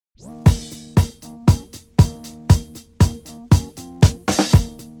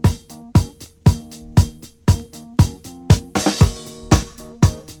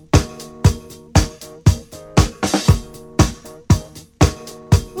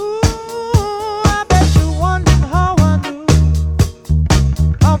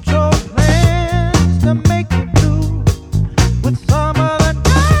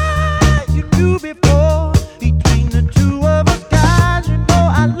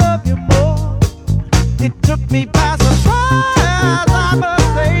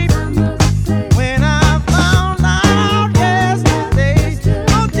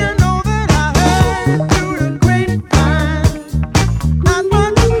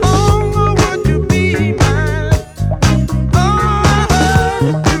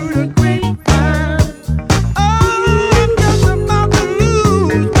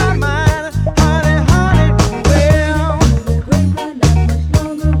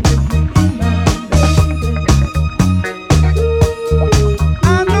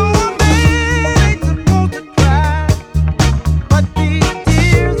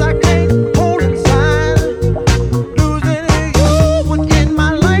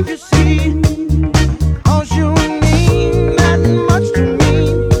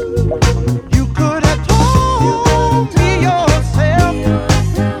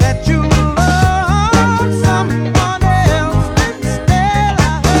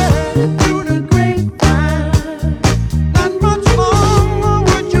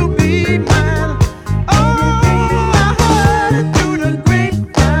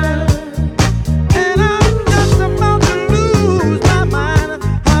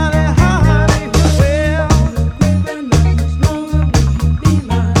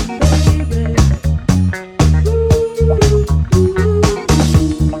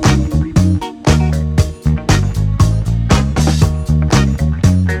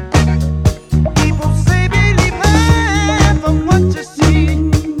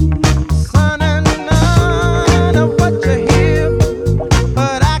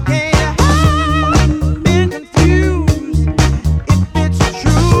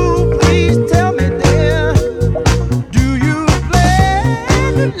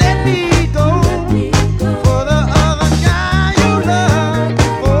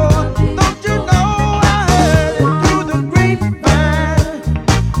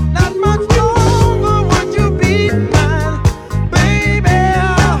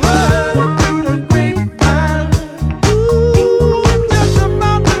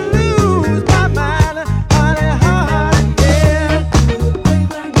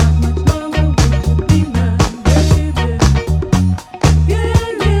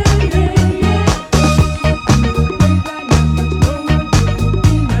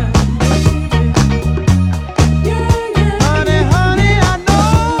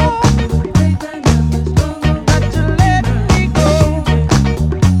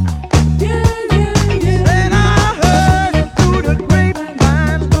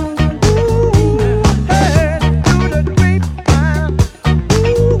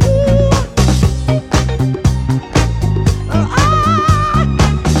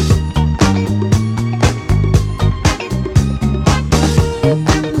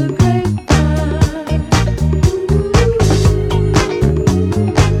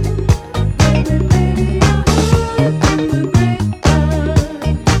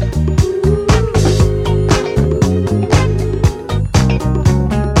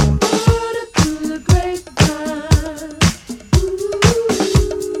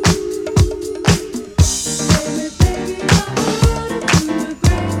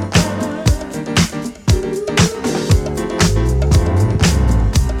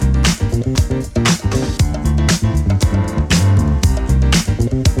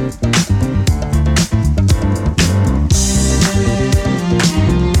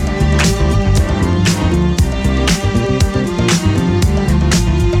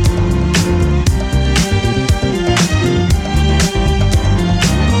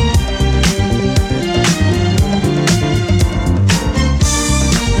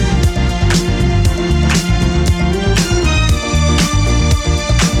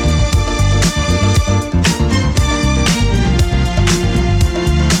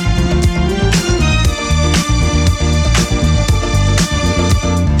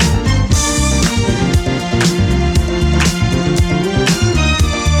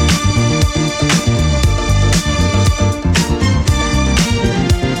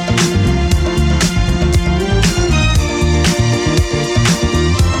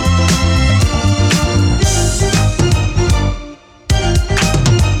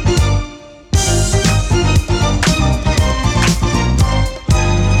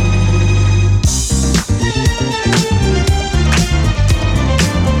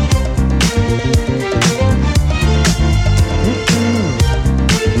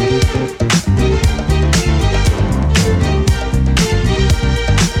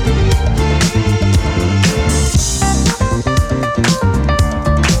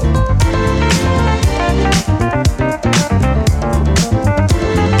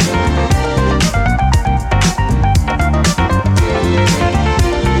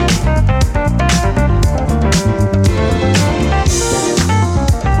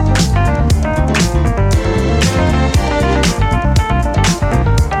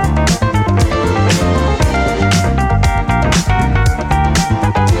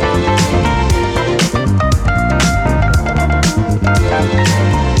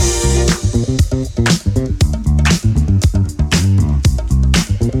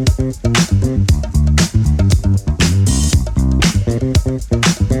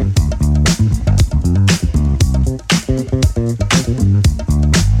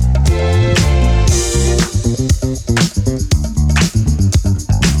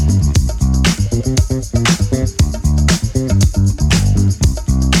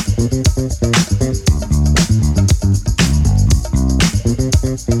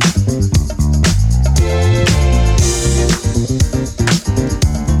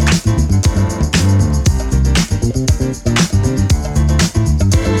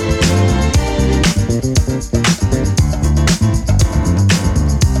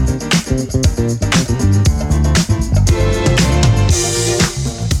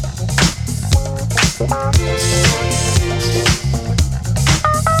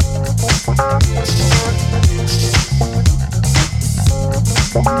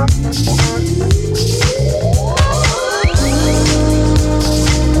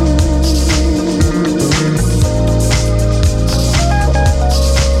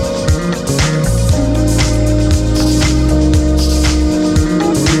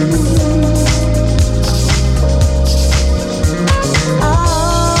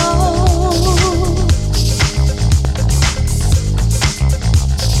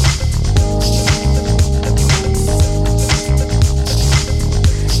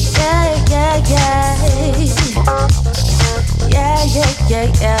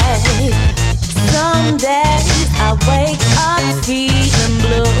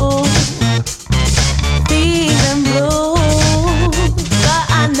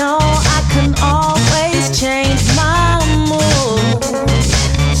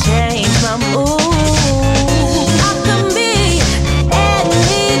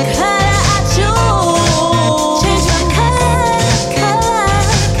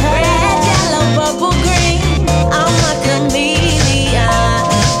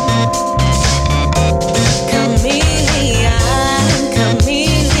Come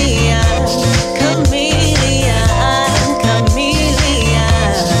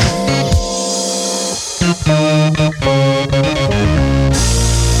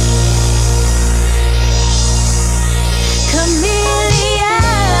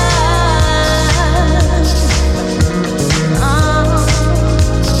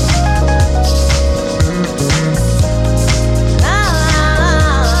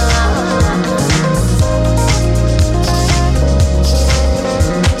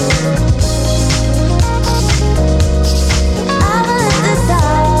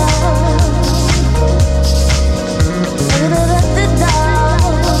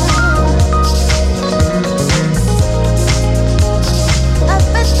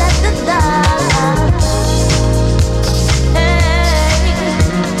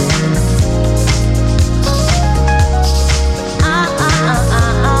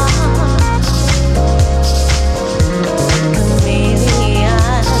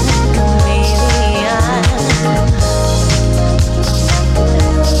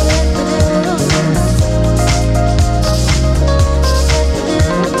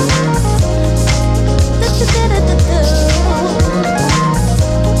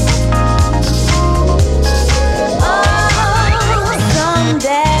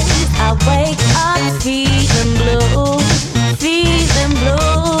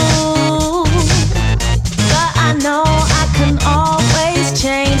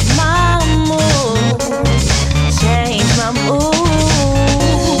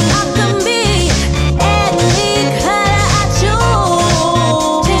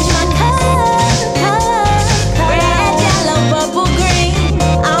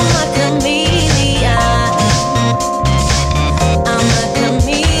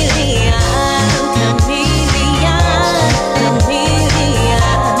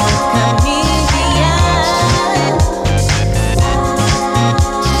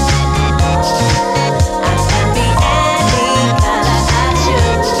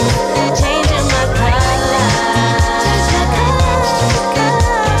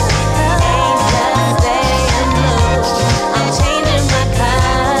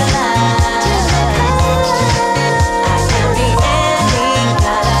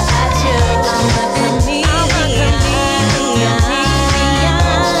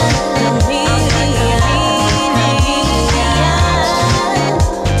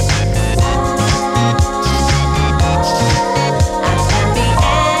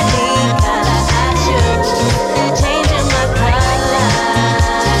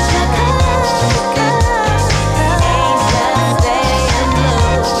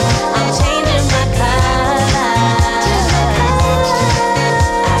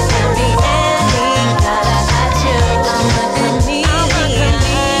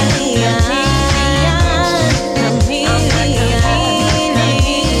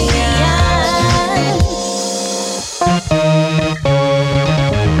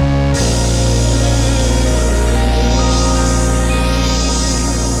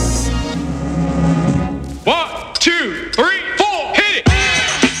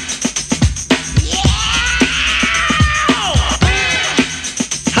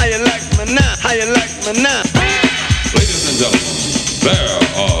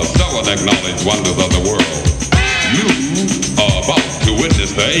marvelous wonders of the world. You are about to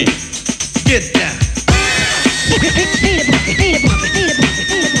witness the eight. Get down.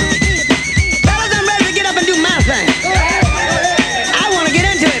 Fellas, I'm ready to get up and do my thing. I want to get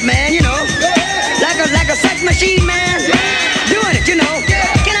into it, man, you know. Like a sex machine, man. Doing it, you know.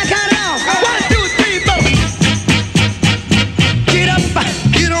 Can I count it off? 1, 2, 3, 4. Get up,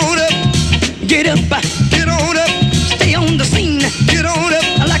 get on up. Get up, get on up. Stay on the scene. Get on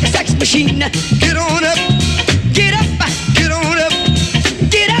up. Like a sex machine. Get on up. Get up, get on up.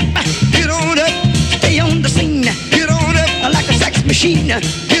 Get up, get on up. Stay on the scene. Get on up. Like a sex machine.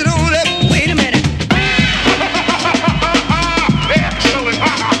 Get on up. Wait a minute.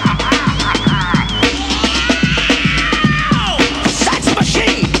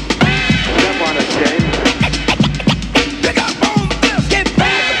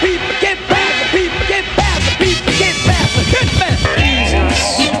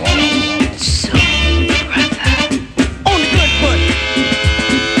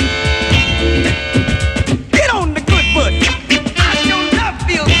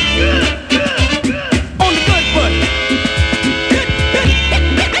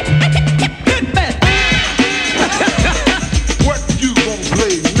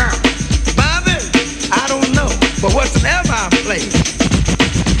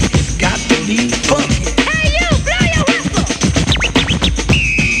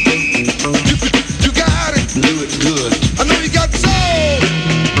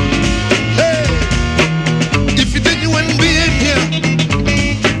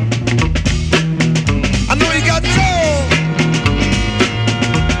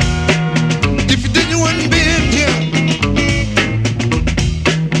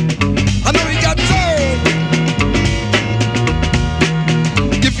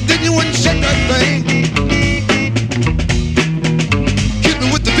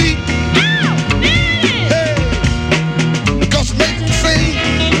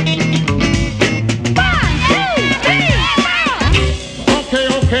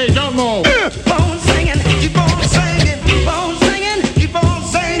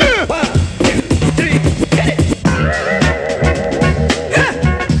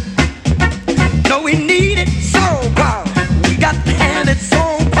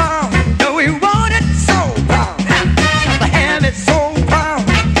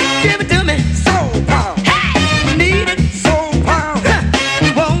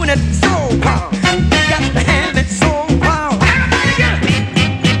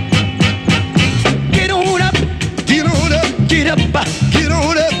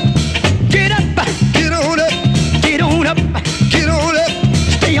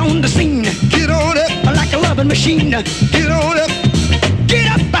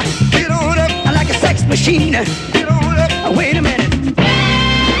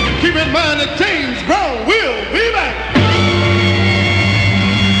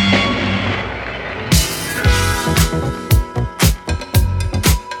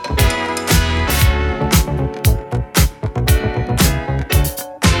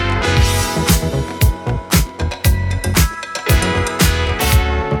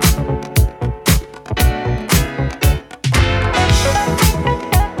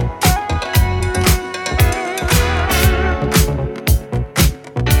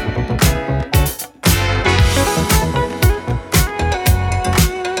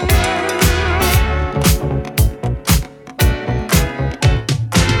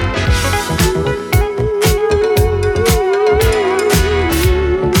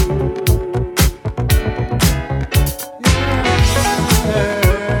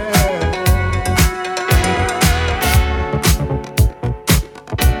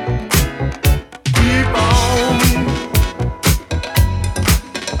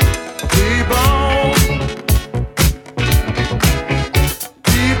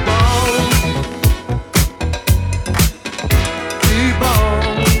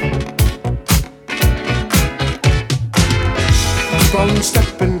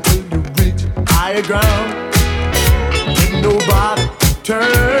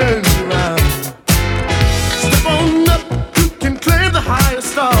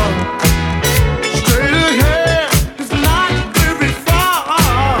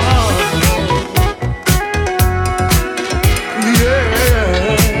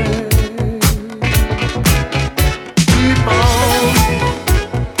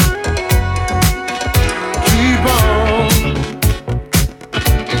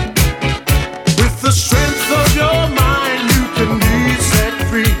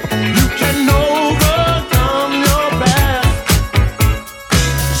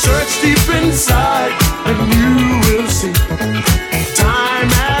 inside, and you will see time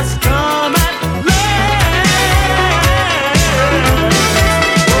has come at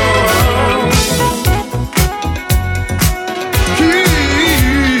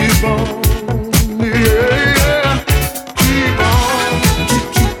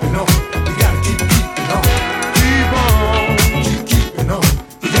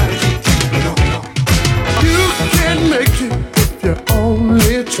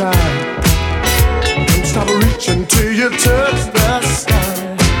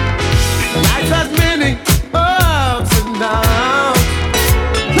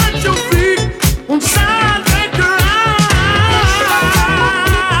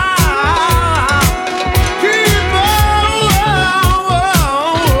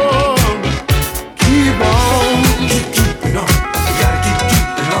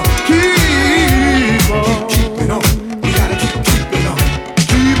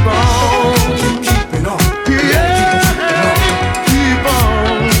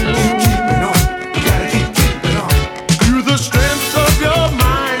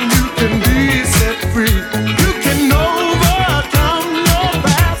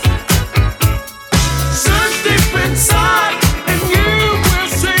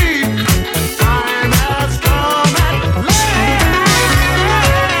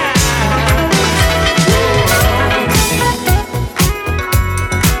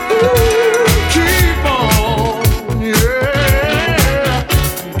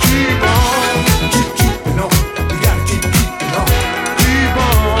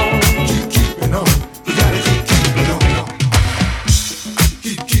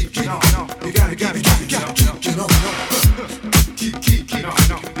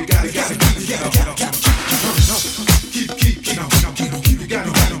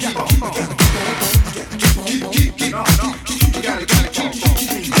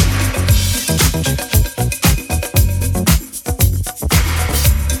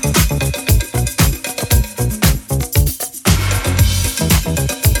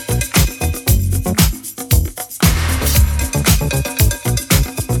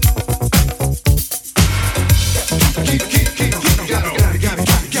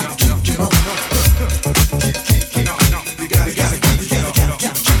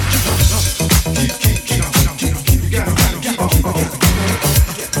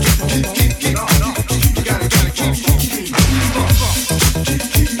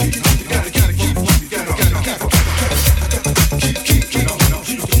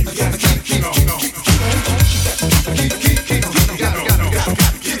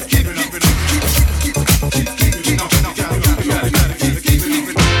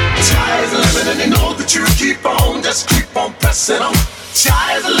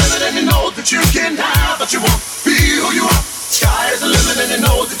Sky is the limit and you know that you can have what you want. Be who you are. Sky is the limit and you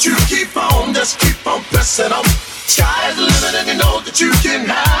know that you keep on, just keep on pressing on. Sky is the limit and you know that you can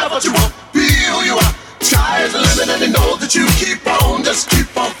have what you want. Be who you are. Sky is the limit and you know that you keep on, just keep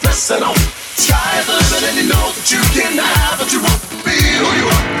on pressing on. Sky is the limit and you know that you can have what you want. Be who you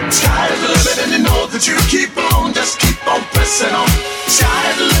are. Sky is the limit and you know that you keep on, just keep on pressing on. Sky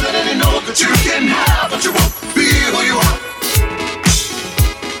is the limit and you know that you can have what you want. Be who you are.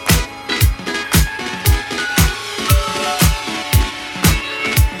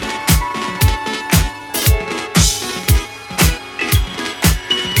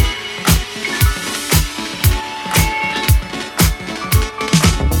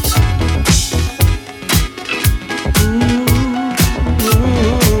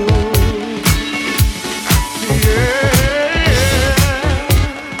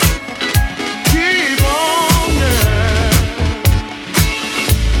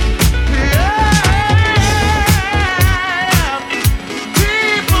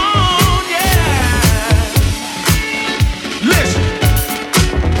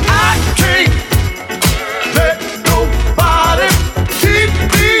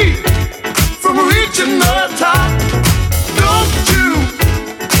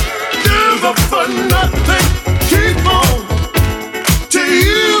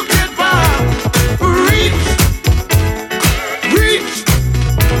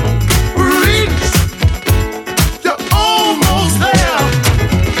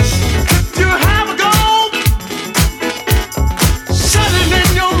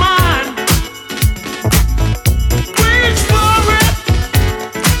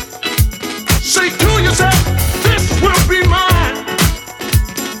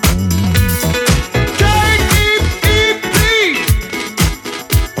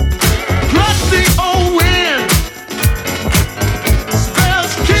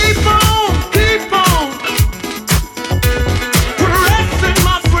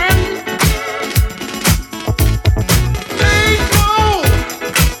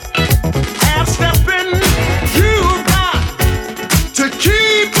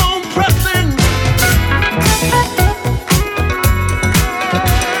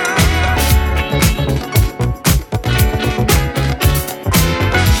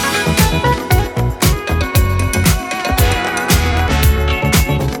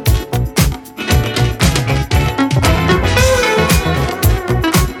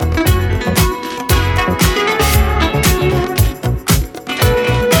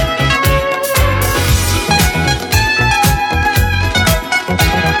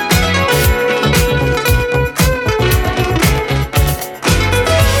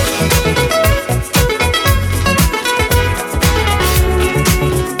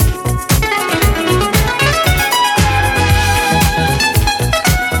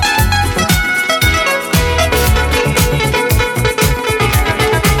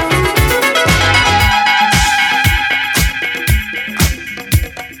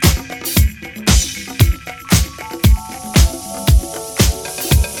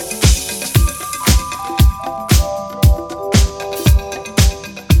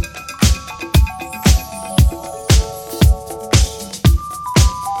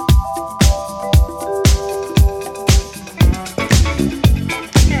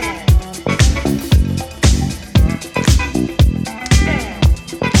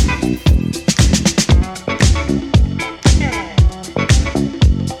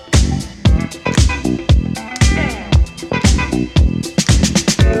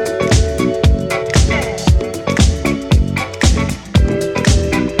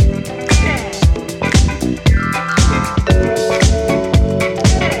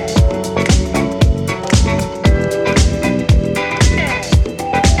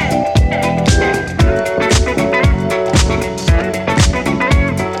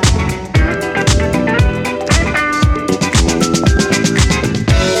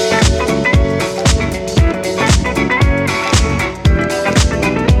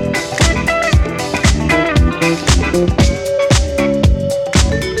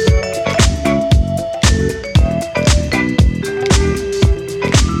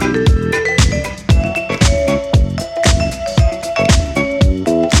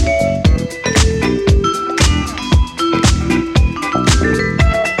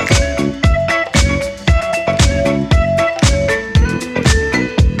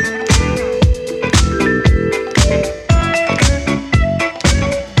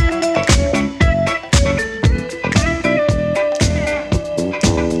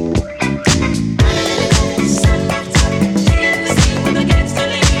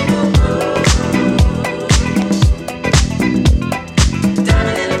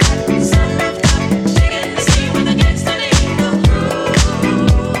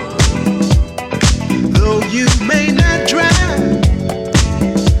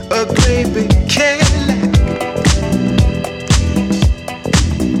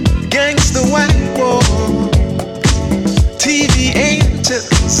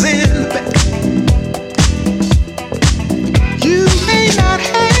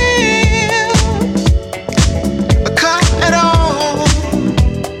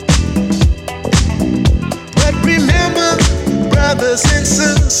 brothers and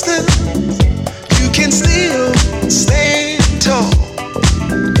sisters, you can still stand tall.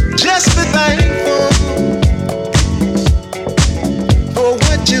 Just be thankful for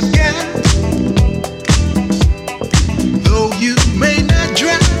what you've got. Though you may not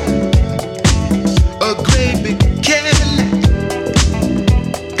drive a great big Cadillac,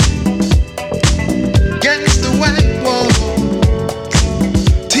 against the white wall,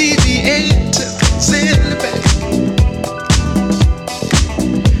 TV antennas in the back.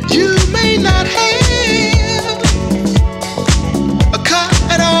 You may not have a car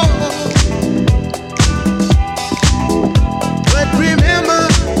at all, but remember,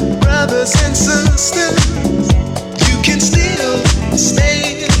 brothers and sisters, you can still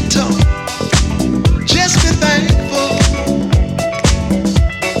stand tall. Just be thankful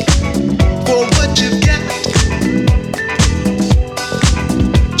for what you've got.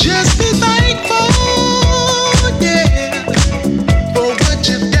 Just be thankful, yeah, for what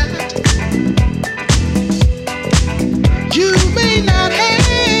you've got. You may not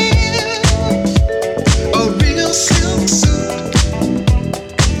have a real silk suit,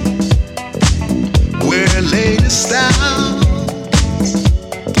 wear latest styles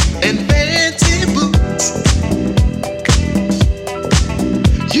and fancy boots.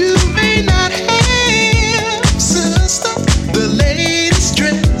 You may not have, sister, the latest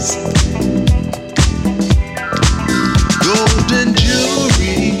dress, golden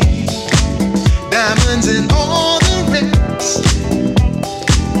jewelry, diamonds and all the rest.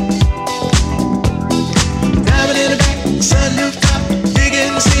 Diamond in the back, sunroof top, big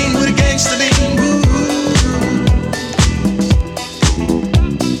in the scene with a gangster lean. Ooh.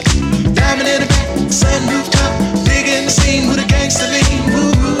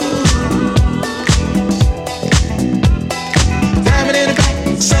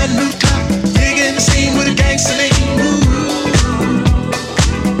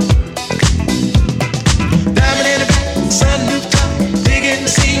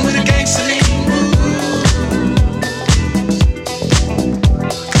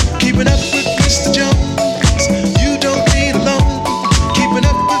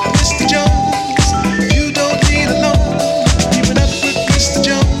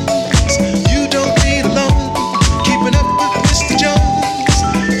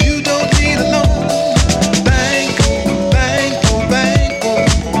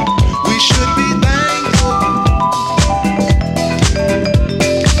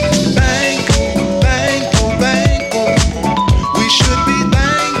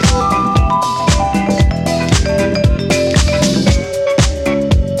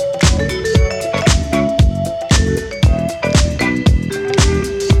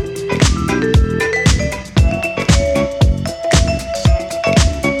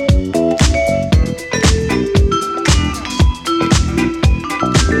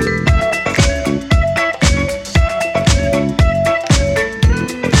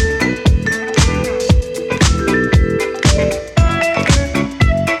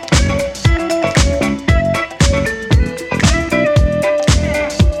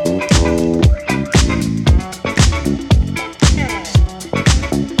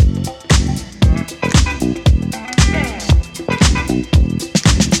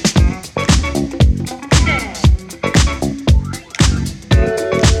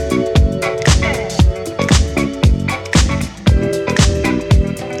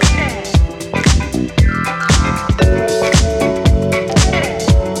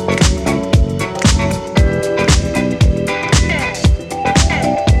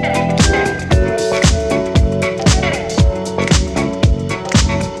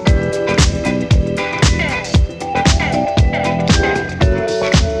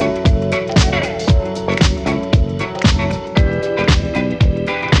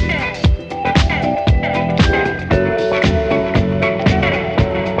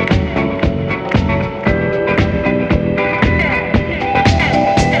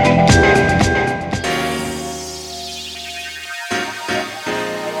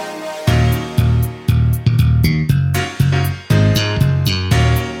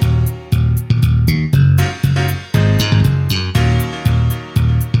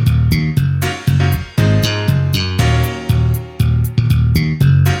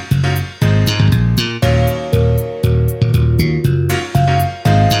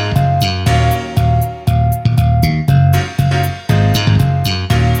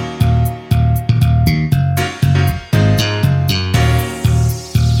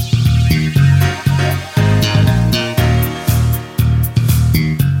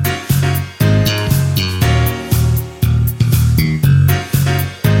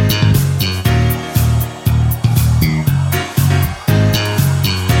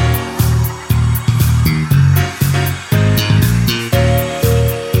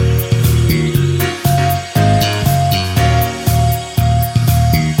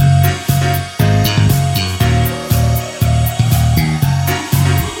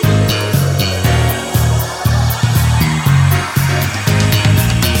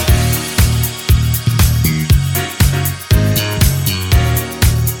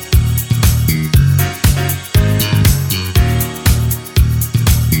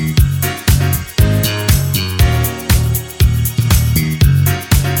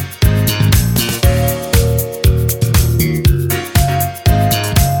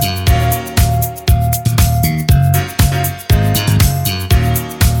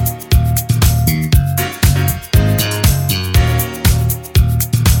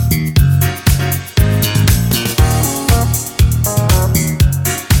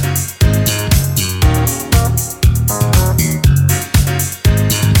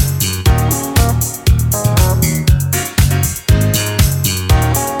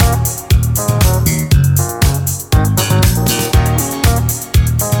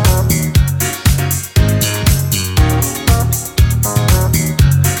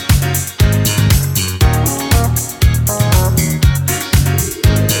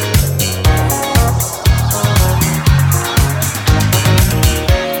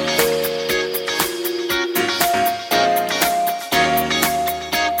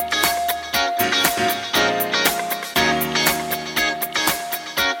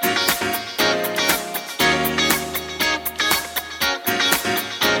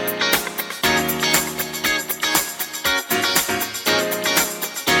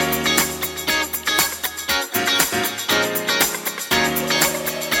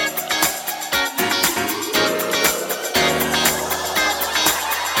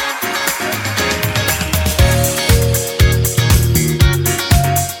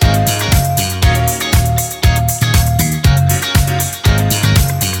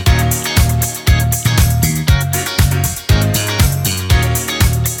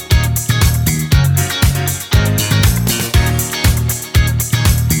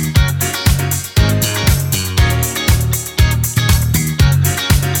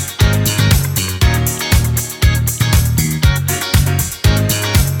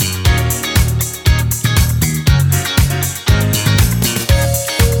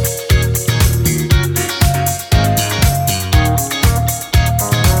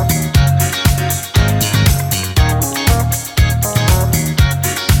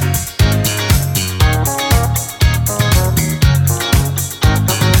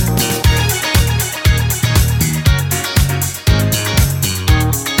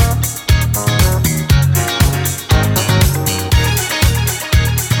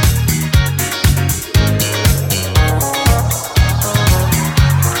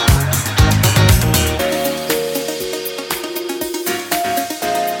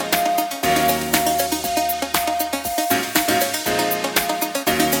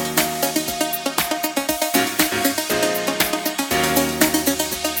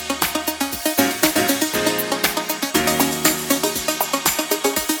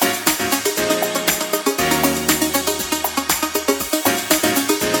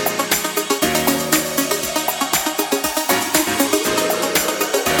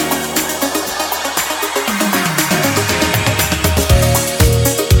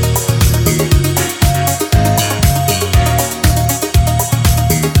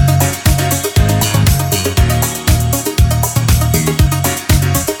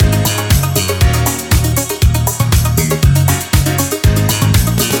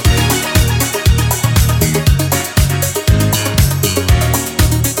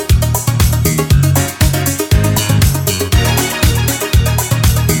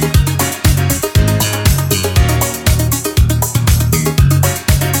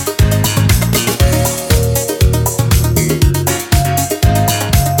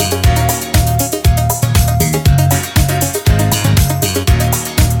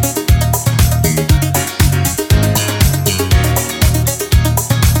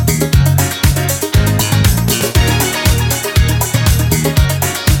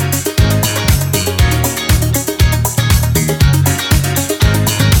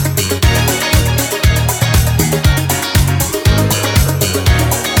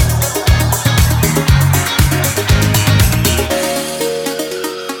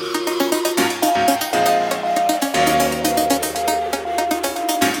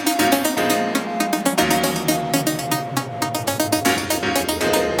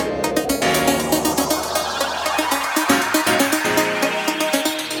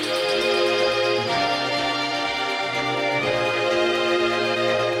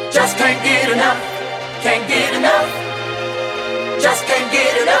 Just can't get enough, can't get enough. Just can't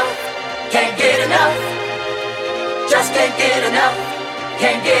get enough, can't get enough. Just can't get enough,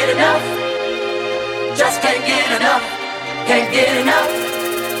 can't get enough. Just can't get enough, can't get enough.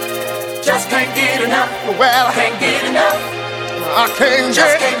 Just can't get enough, Well, can't get enough. I can't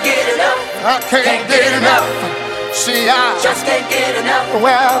Just get, can't get enough, I can't get enough. See, I, just can't get enough,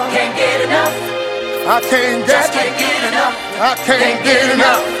 well, can't get enough. I can't Just get, can't get enough, I can't get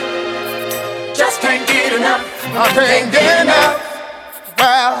enough. just can't get enough. I can't get enough.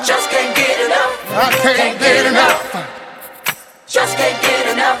 Well, Just can't get enough, I can't get enough. just can't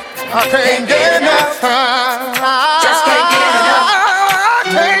get enough. I can't get enough. Just can't get enough. I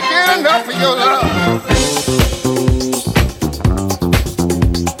can't get enough of your love.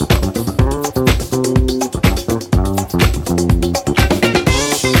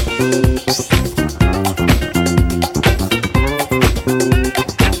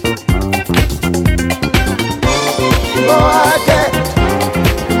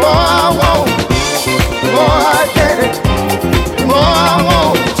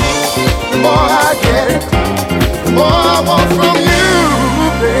 From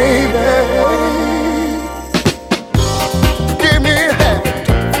you, baby. Give me a hand.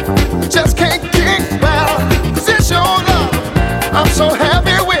 Just can't get well. 'Cause it's your love I'm so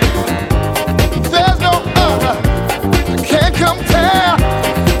happy with. There's no other. Can't compare.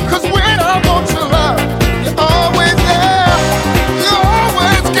 'Cause when I want your love, you're always there. You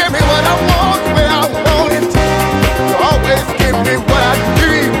always give me what I want where I want it. You always give me what I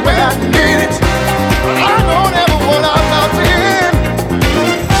need where I need it. I don't ever want our love to end.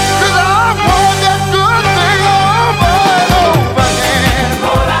 'Cause I want that good thing over and over again. The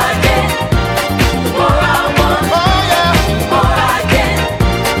more I get, the more I want. Oh yeah. The more I get,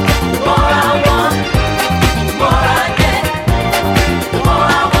 the more I want. The more I get, the more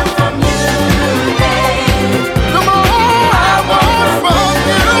I want from you, babe. The more I want from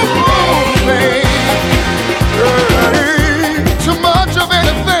you, baby. Too much of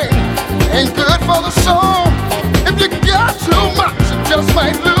anything ain't good for the soul. If you got too much, you just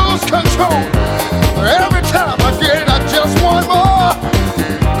might lose control. Every time I get it, I just want more.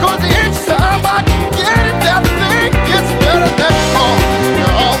 'Cause each time I get it, that thing gets better than before. You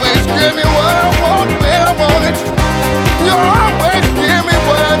always give me what I want when I want it. You always give me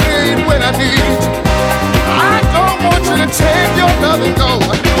what I need when I need it. I don't want you to take your love and go.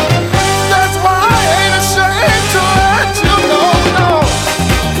 That's why I ain't ashamed to let you know, no.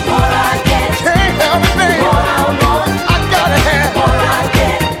 The more I get, Can't help it, the baby. more I want. I gotta have The more I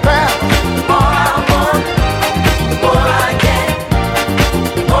get, that. the more I want. The more I get,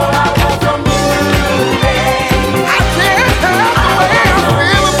 the more I want from you, babe. I can't help the way I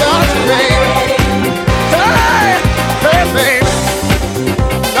feel about you, baby. Hey, hey, baby.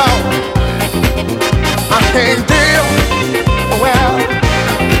 No, I can't deal well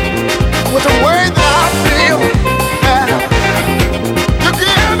with the way that I feel. You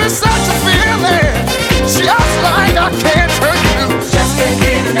give me such a feeling, just like I can't turn you loose. Just can't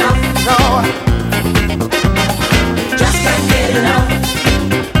get enough, No, just can't get enough.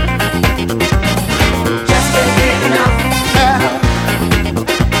 Just can't get enough,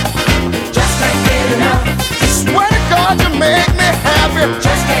 just can't get enough. swear to God you make me happy.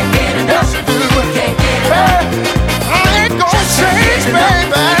 Just can't get enough, Yes, you do. can't get enough. I ain't gonna change,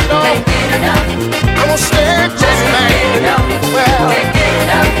 baby, no. Can't get enough, I'm gonna stay just clean, can't get enough. well, Can't get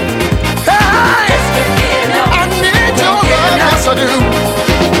enough, hey, just can't get enough. I need your love, yes I do.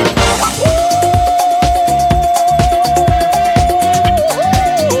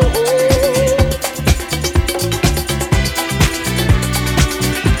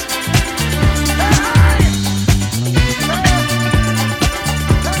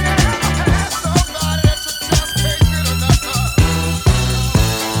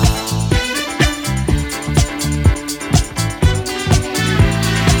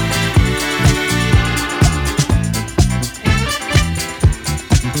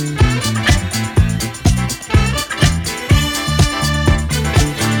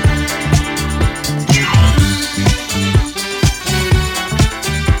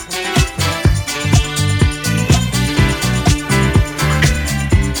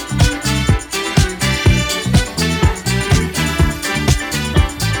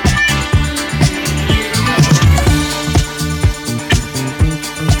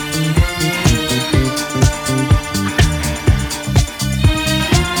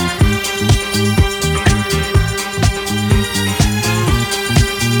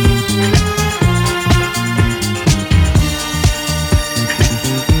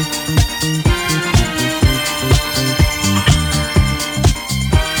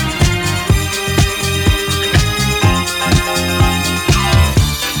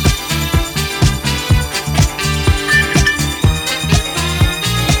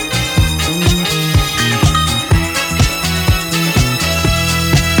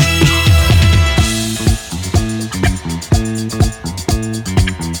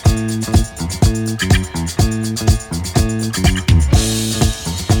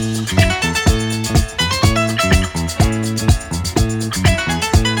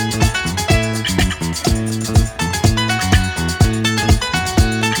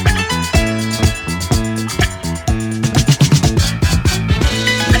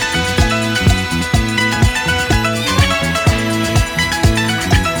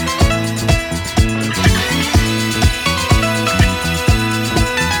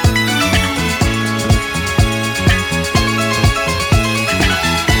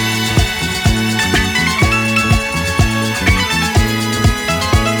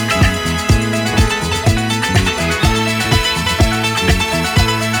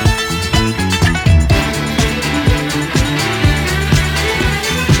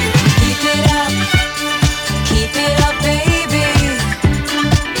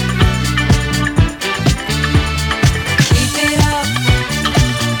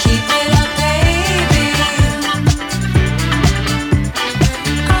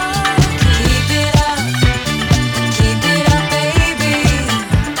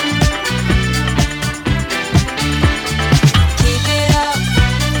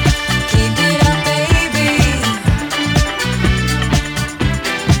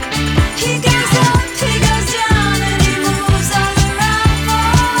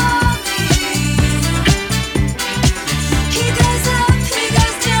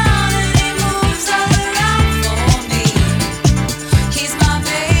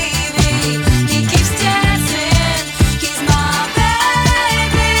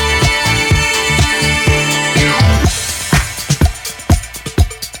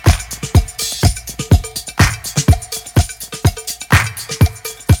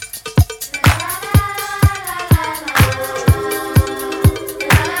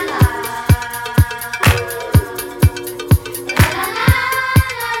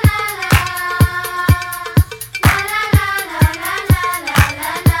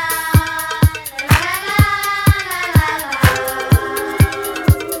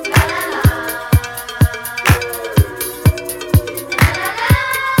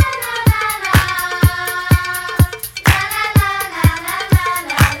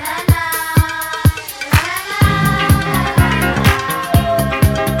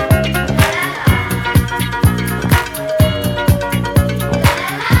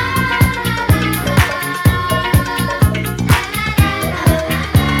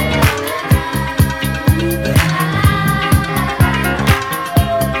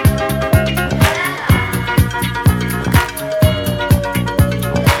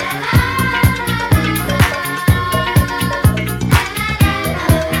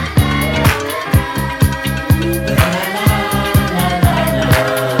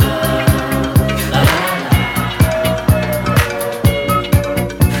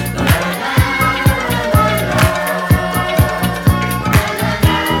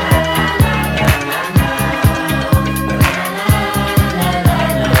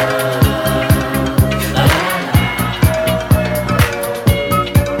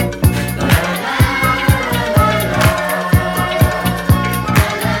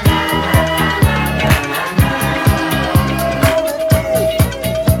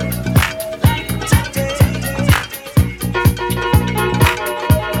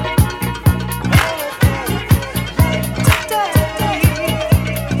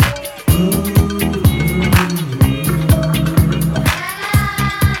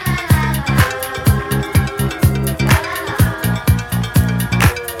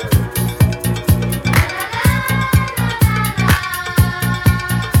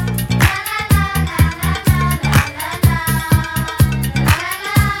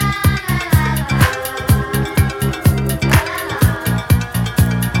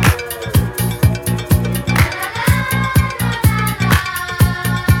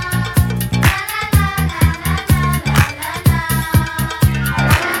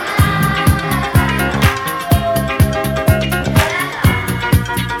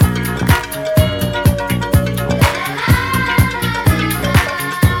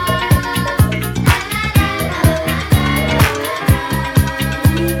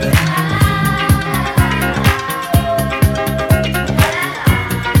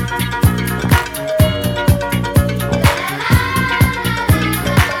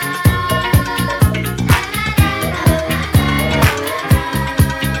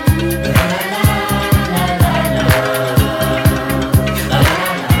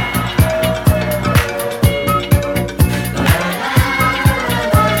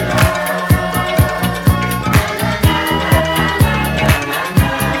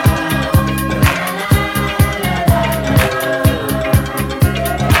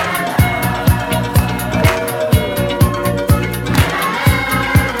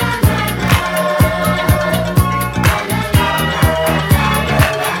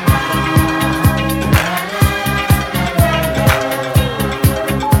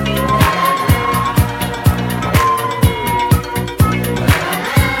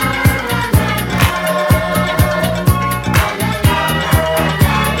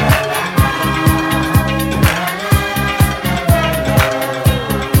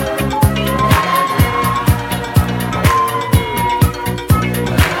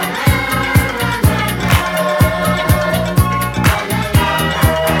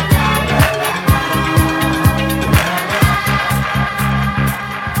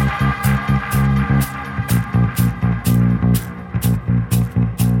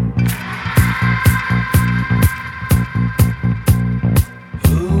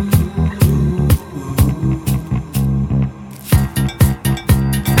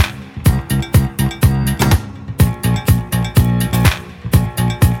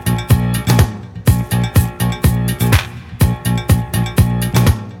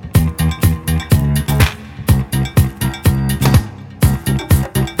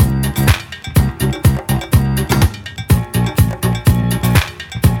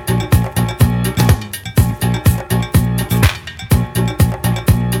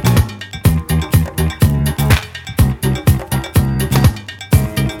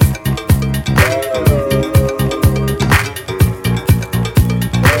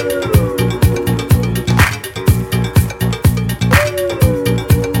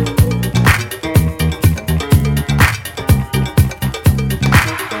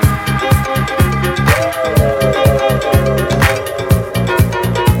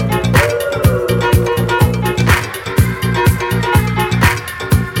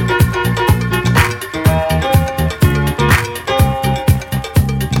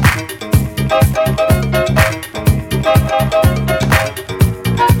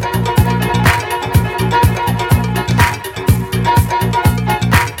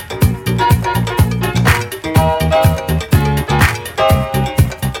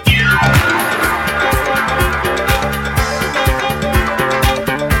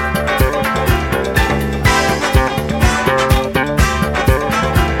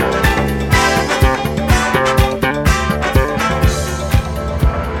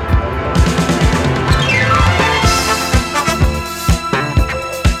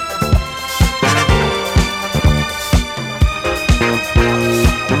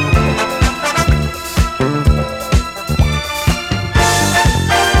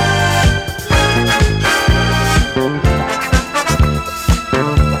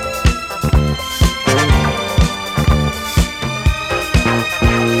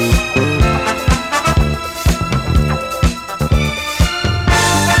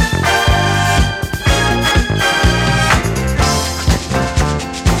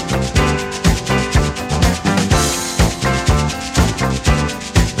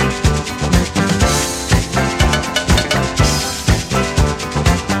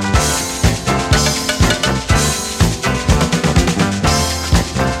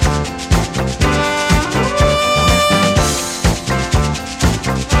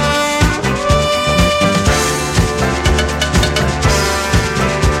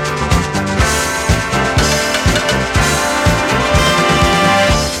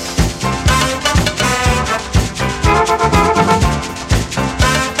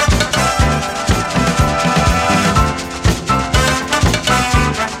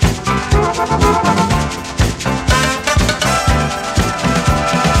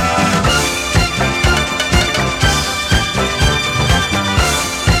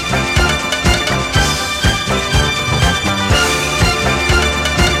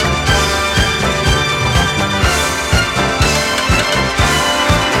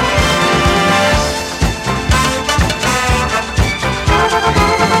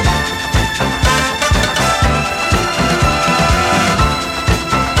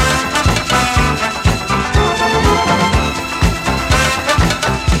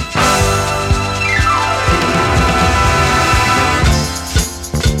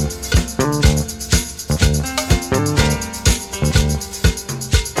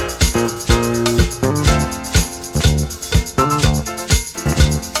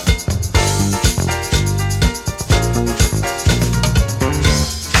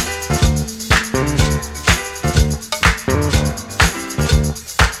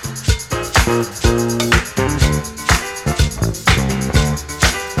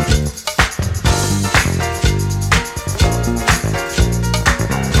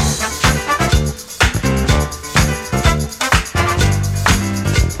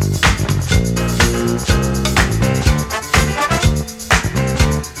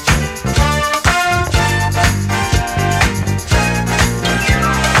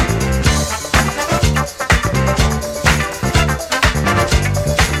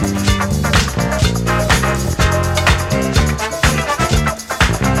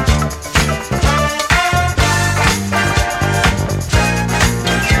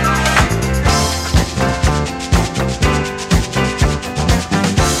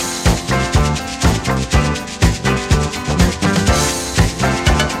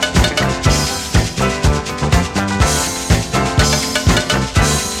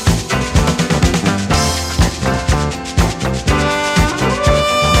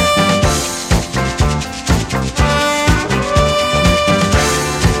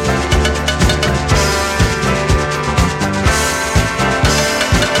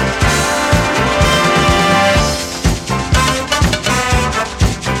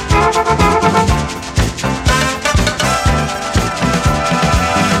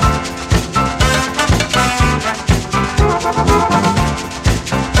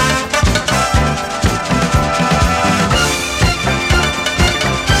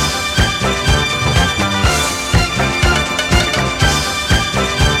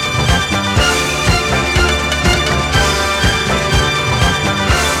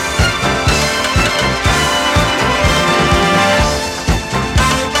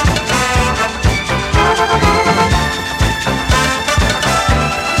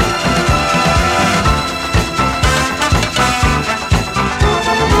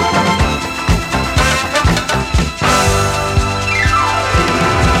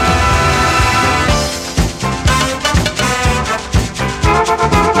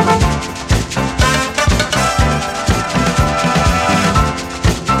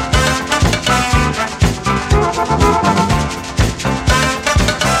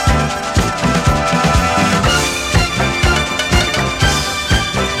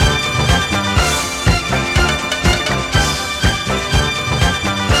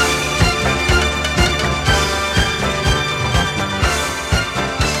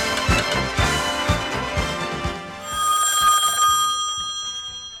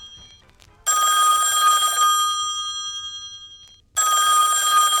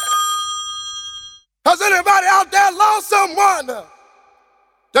 someone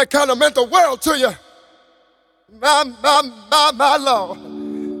that kind of meant the world to you. My Lord.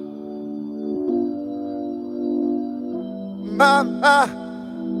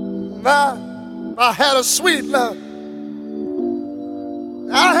 I had a sweet love.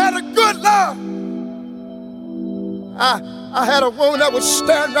 I had a good love. I had a woman that would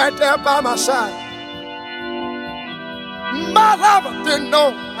stand right there by my side. My lover didn't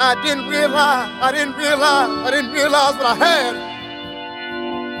know. I didn't realize what I had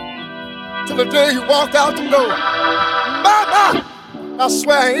till the day he walked out the door. My, I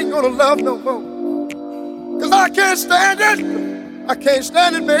swear I ain't gonna love no more. 'Cause I can't stand it. I can't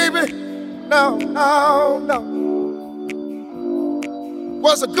stand it, baby. No.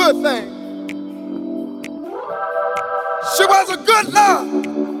 Was a good thing. She was a good love.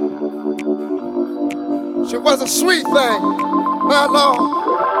 She was a sweet thing, my Lord.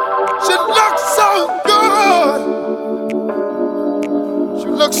 She looked so good. She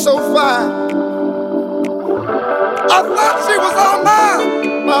looked so fine. I thought she was all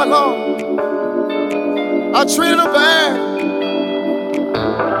mine, my Lord. I treated her bad.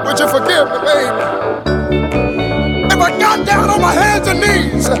 Would you forgive me, baby? If I got down on my hands and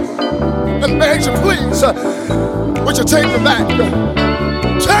knees and begged you, please, would you take me back?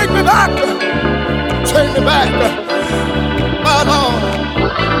 Take me back. Take me back. My Lord,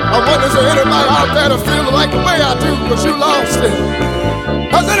 I wonder is there anybody out there that feels like the way I do, because you lost it?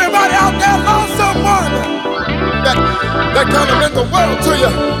 Has anybody out there lost someone that kind of meant the world to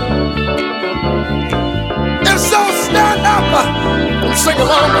you? If so, stand up and sing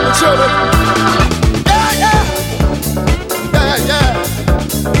along with the children. Yeah, yeah. Yeah, yeah.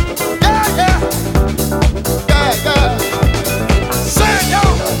 Yeah, yeah. Yeah, yeah. Sing,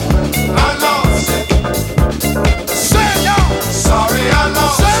 y'all. I lost it. Sing, y'all. Sorry, I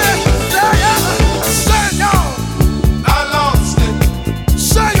lost it. Yeah, yeah. Sing, y'all. I lost it.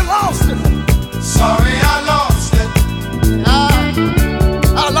 Say you lost it. Sorry, I lost it.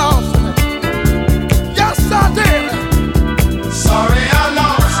 I lost it. Yes, I did. Sorry, I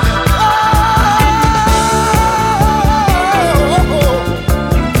lost it.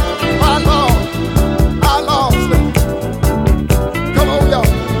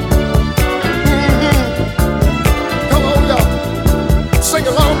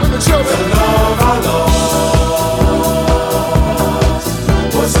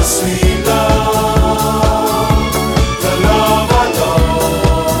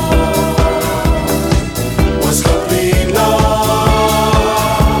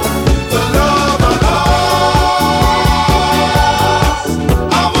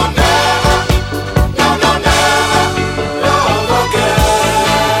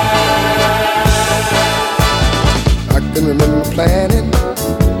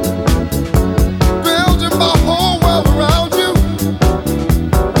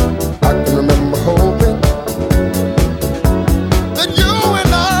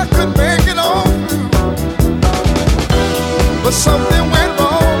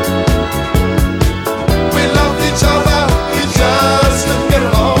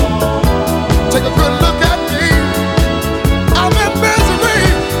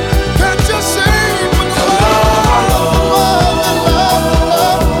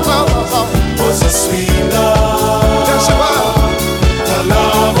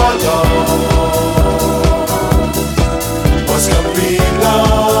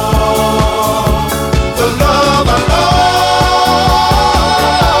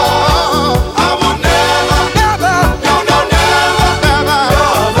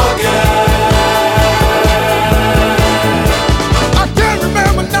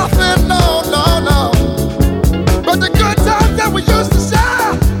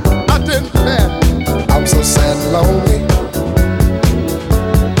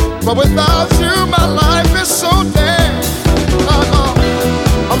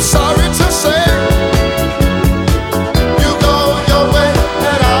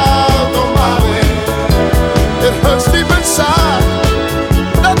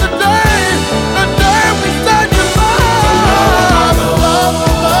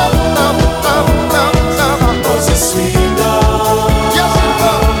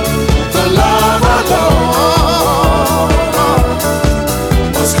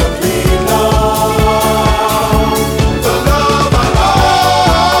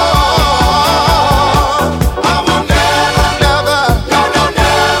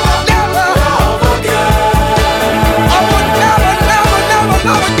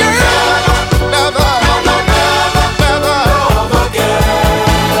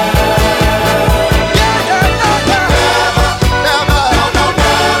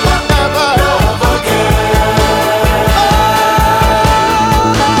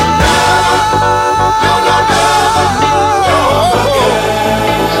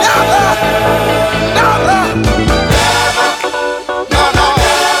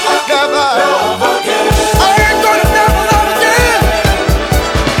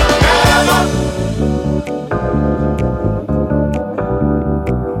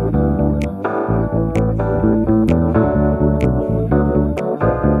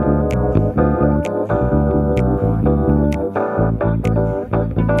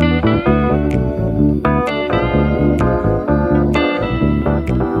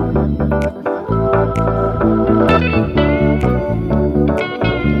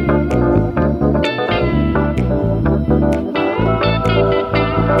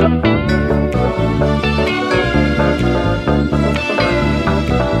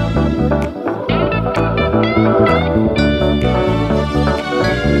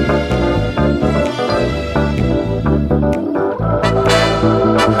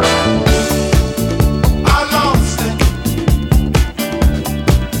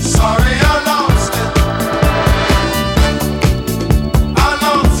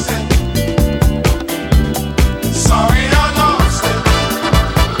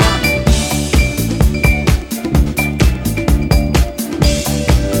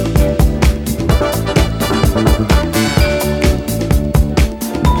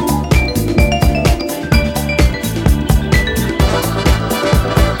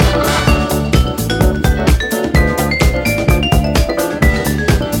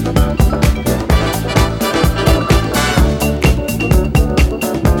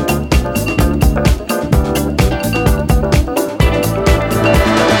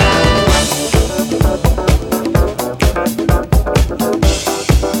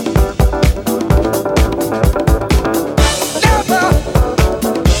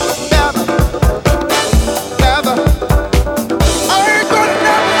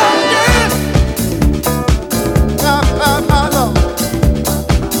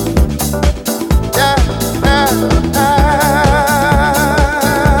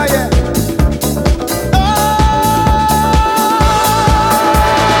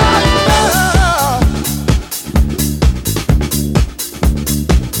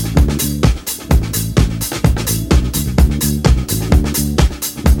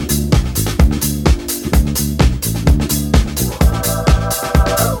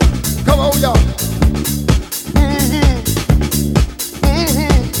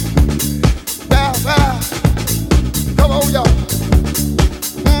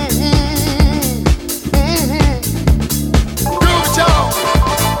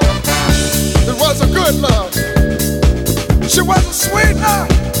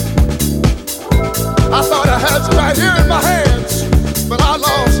 I thought I had you right here in my hands, but I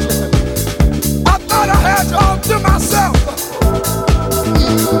lost you. I thought I had you all to myself.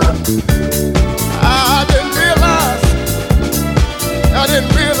 I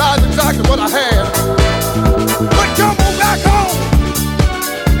didn't realize exactly what I had. But come on back home.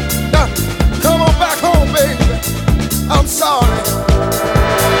 Come on back home, baby. I'm sorry.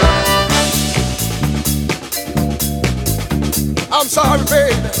 I'm sorry,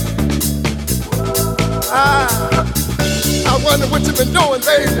 baby. I wonder what you've been doing,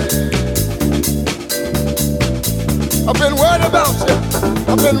 baby. I've been worried about you.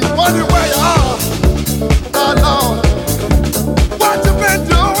 I've been wondering where you are. Oh, Lord. What you been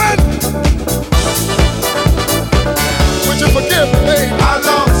doing? Would you forgive me, baby? I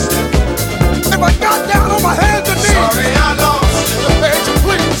lost you. If I got down on my hands and knees, sorry, I lost you. Beg you,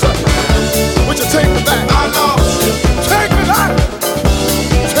 please, would you take me back? I lost you. Take me back.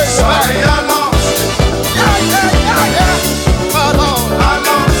 Take me sorry, back. I lost you. Yeah. My Lord, I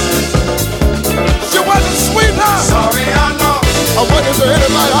lost you. She wasn't sweet, huh? Sorry, I lost you. I wonder if there's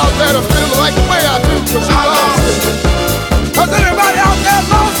anybody out there that feels like the way I do, because you lost you. Has anybody out there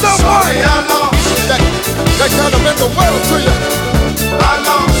lost someone? Sorry, I lost you. That kind of meant the world to you. I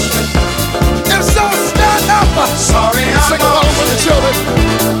lost you. If so, stand up. Sorry, I sing along with the children.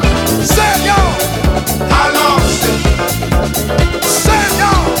 Say it, y'all. I lost you. Say it,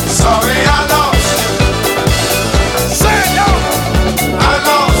 y'all. Sorry, I lost you. Say it, y'all. I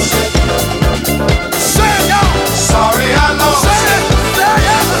lost you. Say it, y'all. Sorry, I lost you. Say it.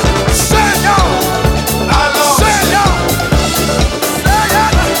 Say it, y'all. I lost you. Say it, y'all. Say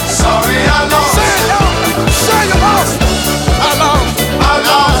it. Sorry, I lost you. Say it, y'all. Say you lost. I lost. I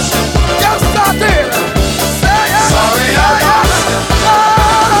lost. Yes, I did. Say it. Sorry, I lost.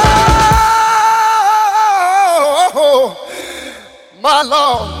 Oh, my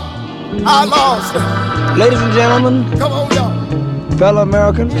Lord, I lost. Ladies and gentlemen, Come on, y'all. fellow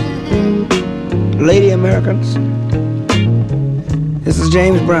Americans, lady Americans, this is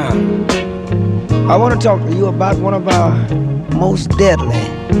James Brown. I want to talk to you about one of our most deadly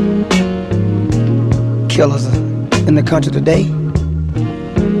killers in the country today.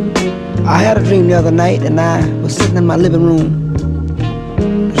 I had a dream the other night, and I was sitting in my living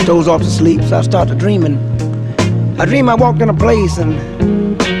room, just dozed off to sleep, so I started dreaming. I dreamed I walked in a place and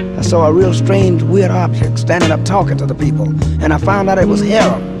I saw a real strange, weird object standing up talking to the people, and I found out it was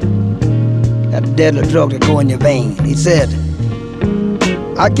heroin, that deadly drug that go in your vein. He said,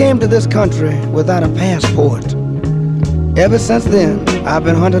 I came to this country without a passport. Ever since then, I've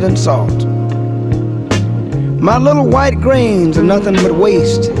been hunted and sought. My little white grains are nothing but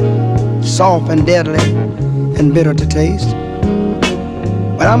waste, soft and deadly and bitter to taste.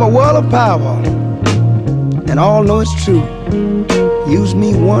 But I'm a world of power, and all know it's true. Use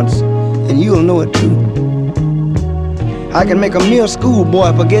me once, and you'll know it too. I can make a mere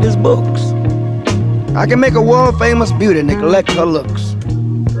schoolboy forget his books. I can make a world-famous beauty neglect her looks.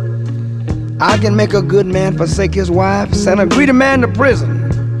 I can make a good man forsake his wife, send a greedy man to prison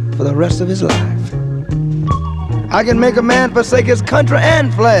for the rest of his life. I can make a man forsake his country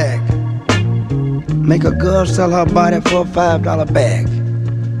and flag, make a girl sell her body for a $5 bag.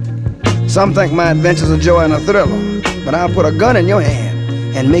 Some think my adventure's a joy and a thriller, but I'll put a gun in your hand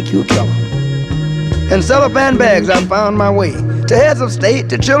and make you a killer. In cellophane bags I found my way to heads of state,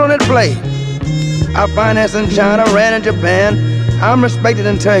 to children at play. I finance in China, ran in Japan, I'm respected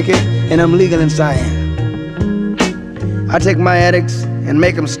in Turkey, and I'm legal in Siam. I take my addicts and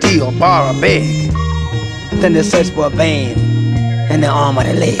make them steal, borrow, beg. Then they search for a vein in the arm or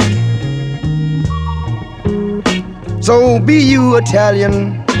the leg. So be you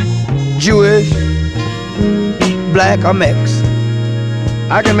Italian, Jewish, black or mix,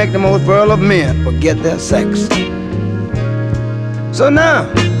 I can make the most virile of men forget their sex. So now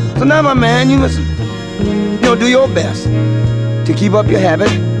my man, you must, do your best to keep up your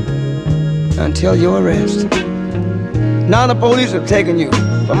habit until your arrest. Now the police have taken you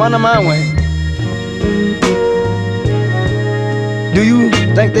from under my wing. Do you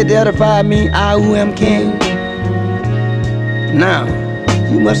think they dare defy me, I who am king? Now,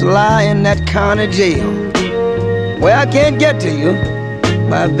 you must lie in that county jail, where I can't get to you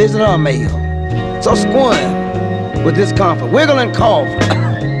by visit or mail. So squirm with discomfort, wiggle and cough.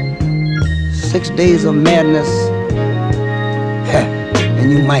 6 days of madness,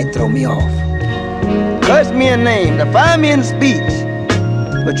 and you might throw me off. Curse me in name, defy me in speech,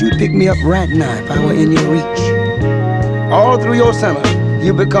 but you'd pick me up right now if I were in your reach. All through your sentence,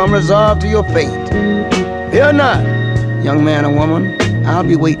 you become resolved to your fate. Fear not, young man or woman, I'll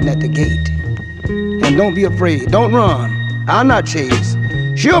be waiting at the gate. And don't be afraid, don't run, I'll not chase.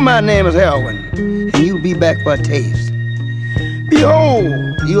 Sure, my name is heroin, and you'll be back for a taste.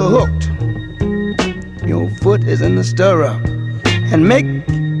 Behold, you're hooked. Your foot is in the stirrup, and make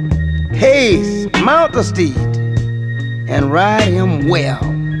haste, mount the steed, and ride him well.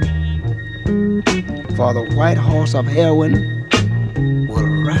 For the white horse of heroin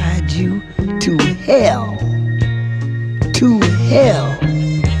will ride you to hell. To hell.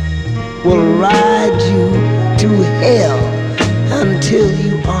 Will ride you to hell until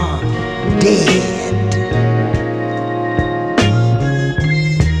you are dead.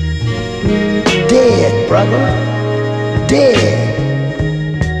 Dead, brother.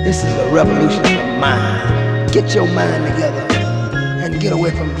 Dead. This is a revolution of the mind. Get your mind together and get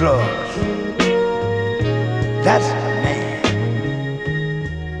away from drugs. That's the man.